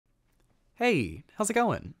Hey, how's it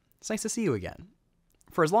going? It's nice to see you again.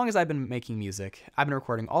 For as long as I've been making music, I've been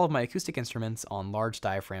recording all of my acoustic instruments on large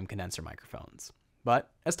diaphragm condenser microphones. But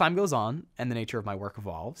as time goes on and the nature of my work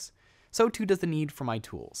evolves, so too does the need for my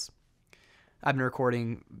tools. I've been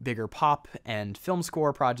recording bigger pop and film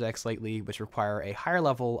score projects lately, which require a higher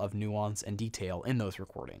level of nuance and detail in those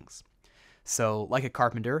recordings. So, like a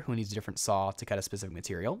carpenter who needs a different saw to cut a specific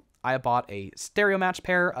material, I bought a stereo match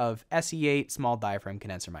pair of sE8 small diaphragm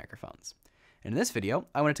condenser microphones. And in this video,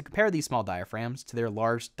 I wanted to compare these small diaphragms to their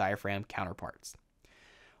large diaphragm counterparts.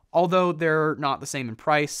 Although they're not the same in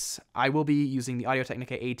price, I will be using the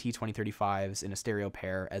Technica AT2035s in a stereo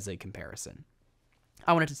pair as a comparison.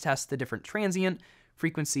 I wanted to test the different transient,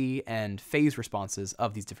 frequency, and phase responses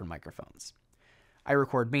of these different microphones. I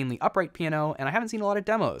record mainly upright piano, and I haven't seen a lot of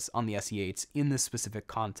demos on the sE8s in this specific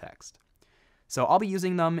context. So I'll be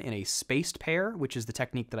using them in a spaced pair, which is the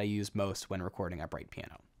technique that I use most when recording upright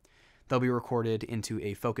piano. They'll be recorded into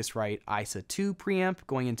a Focusrite ISA Two preamp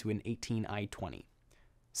going into an 18i20.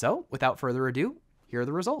 So, without further ado, here are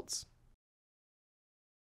the results.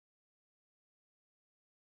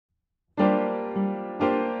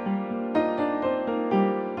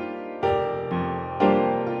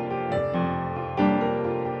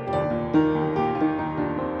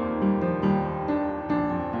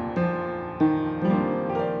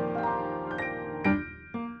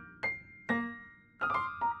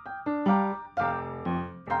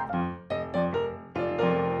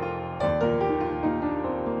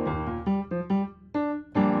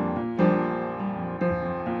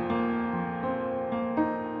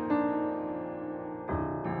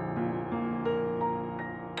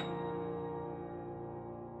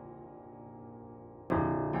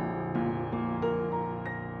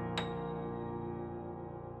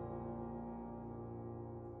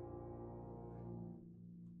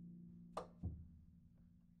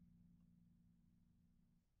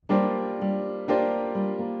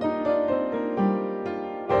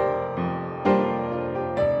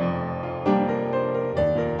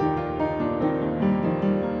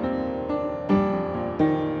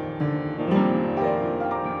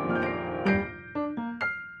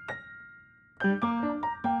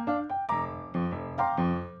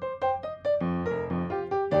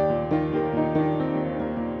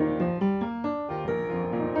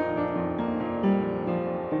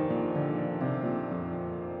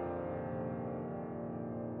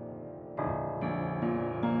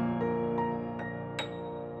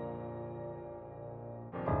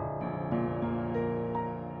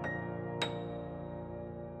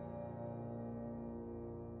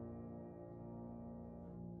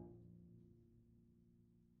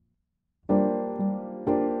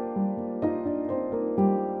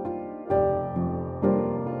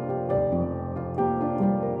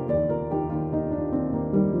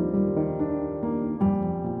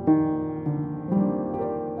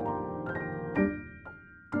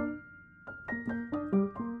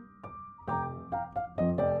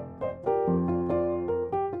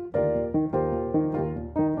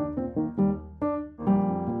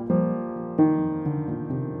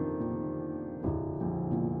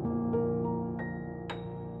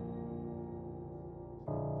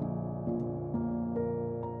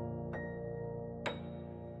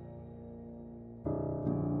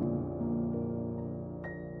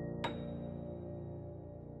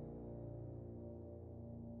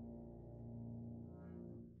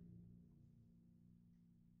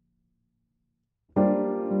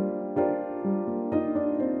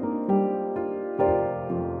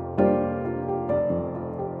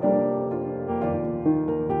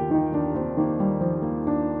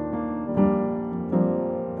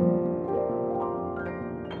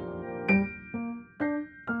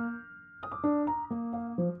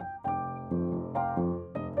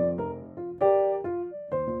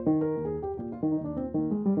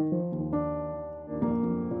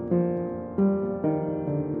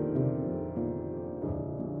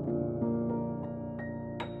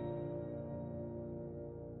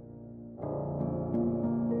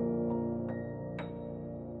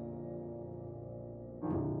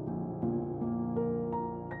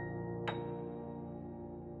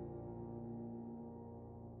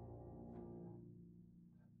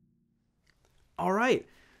 All right,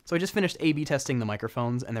 so I just finished A/B testing the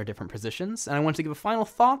microphones and their different positions, and I want to give a final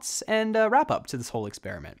thoughts and wrap up to this whole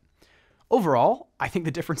experiment. Overall, I think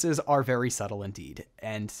the differences are very subtle indeed,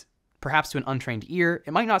 and perhaps to an untrained ear,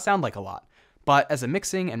 it might not sound like a lot, but as a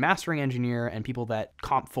mixing and mastering engineer and people that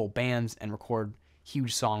comp full bands and record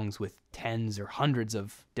huge songs with tens or hundreds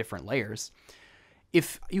of different layers,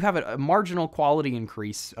 if you have a marginal quality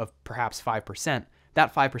increase of perhaps 5%,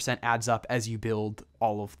 that 5% adds up as you build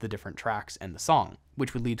all of the different tracks and the song,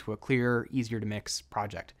 which would lead to a clearer, easier to mix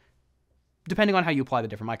project, depending on how you apply the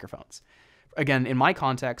different microphones. Again, in my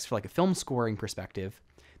context, for like a film scoring perspective,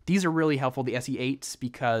 these are really helpful, the sE8s,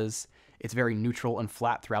 because it's very neutral and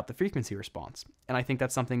flat throughout the frequency response. And I think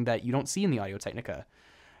that's something that you don't see in the Audio-Technica.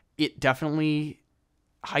 It definitely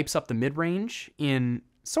hypes up the mid-range in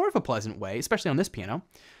sort of a pleasant way, especially on this piano,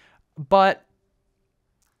 but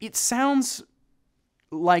it sounds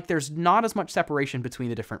like there's not as much separation between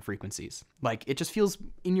the different frequencies. Like, it just feels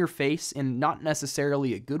in your face in not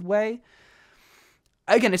necessarily a good way.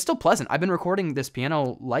 Again, it's still pleasant. I've been recording this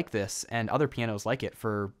piano like this and other pianos like it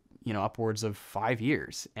for, upwards of 5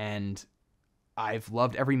 years, and I've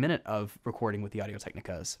loved every minute of recording with the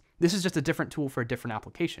Audio-Technicas. This is just a different tool for a different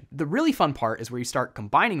application. The really fun part is where you start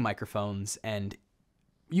combining microphones and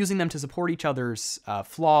using them to support each other's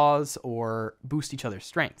flaws or boost each other's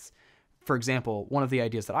strengths. For example, one of the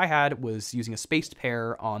ideas that I had was using a spaced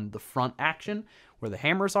pair on the front action where the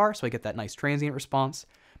hammers are, so I get that nice transient response,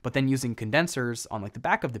 but then using condensers on like the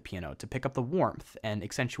back of the piano to pick up the warmth and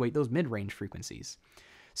accentuate those mid-range frequencies.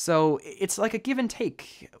 So it's like a give and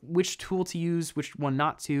take, which tool to use, which one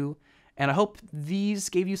not to. And I hope these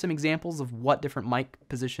gave you some examples of what different mic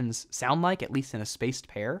positions sound like, at least in a spaced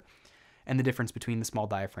pair, and the difference between the small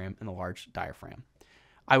diaphragm and the large diaphragm.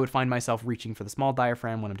 I would find myself reaching for the small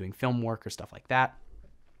diaphragm when I'm doing film work or stuff like that.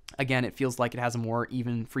 Again, it feels like it has a more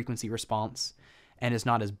even frequency response and is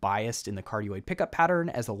not as biased in the cardioid pickup pattern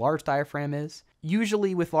as a large diaphragm is.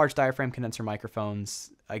 Usually with large diaphragm condenser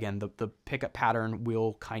microphones, again, the pickup pattern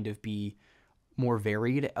will kind of be more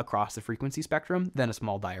varied across the frequency spectrum than a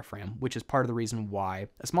small diaphragm, which is part of the reason why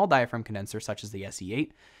a small diaphragm condenser such as the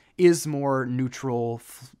sE8 is more neutral,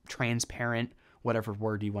 transparent, whatever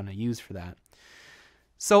word you want to use for that.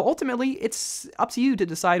 So ultimately, it's up to you to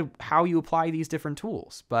decide how you apply these different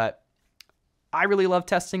tools, but I really love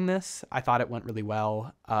testing this. I thought it went really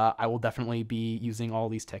well. I will definitely be using all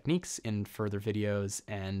these techniques in further videos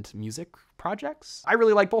and music projects. I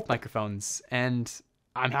really like both microphones, and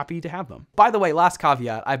I'm happy to have them. By the way, last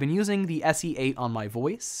caveat, I've been using the sE8 on my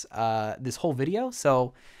voice this whole video,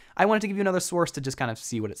 so I wanted to give you another source to just kind of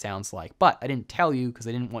see what it sounds like. But I didn't tell you because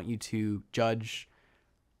I didn't want you to judge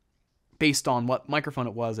based on what microphone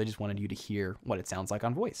it was. I just wanted you to hear what it sounds like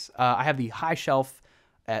on voice. I have the high shelf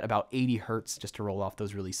at about 80 hertz just to roll off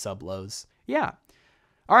those really sub lows. Yeah.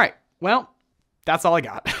 All right. Well, that's all I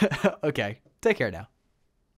got. Okay. Take care now.